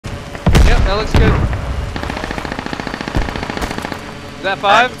That looks good. Is that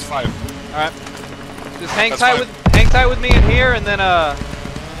 5? That's 5. Alright. Just hang tight with me in here, and then I'll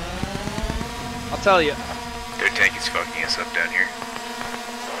tell you. Their tank is fucking us up down here.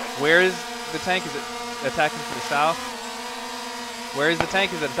 Where is the tank? Is it attacking from the south? Where is the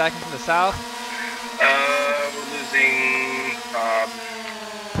tank? Is it attacking from the south? We're losing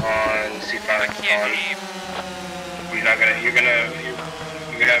on C5. I can't aim.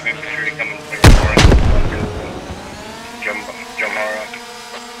 You're gonna have infantry coming from your Jamhara.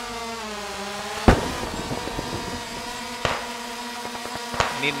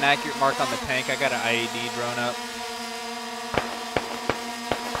 Need an accurate mark on the tank. I got an IED drone up.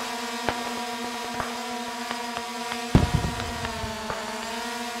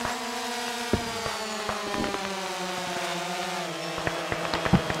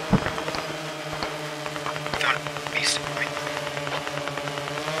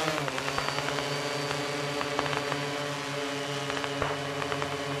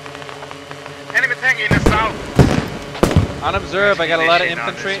 Enemy tank in the south. On observe, I got a lot of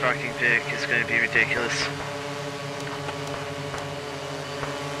infantry. This fucking pick is going to be ridiculous.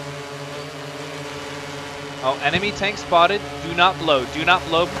 Oh, enemy tank spotted. Do not blow. Do not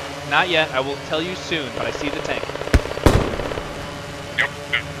blow. Not yet. I will tell you soon, but I see the tank. Yep.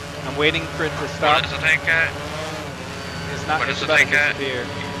 I'm waiting for it to stop. What is the tank at? It's not. What It's is the about to tank at? disappear.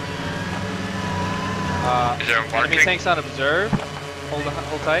 Is there a Enemy marking? tank's on observe. Hold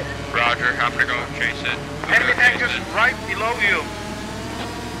tight. Roger, I'm gonna go chase it. Enemy tank just right below you.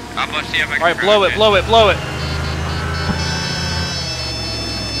 How much do you have? Alright, blow it, blow it, blow it.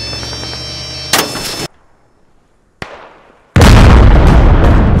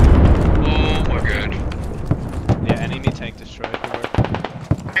 Oh my god. Yeah, enemy tank destroyed.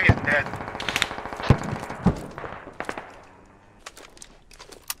 Tank is dead.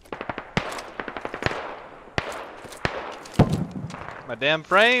 My damn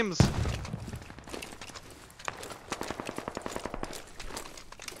frames.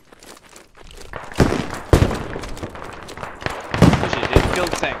 Push it, dude. Kill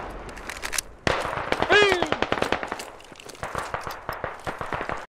the tank.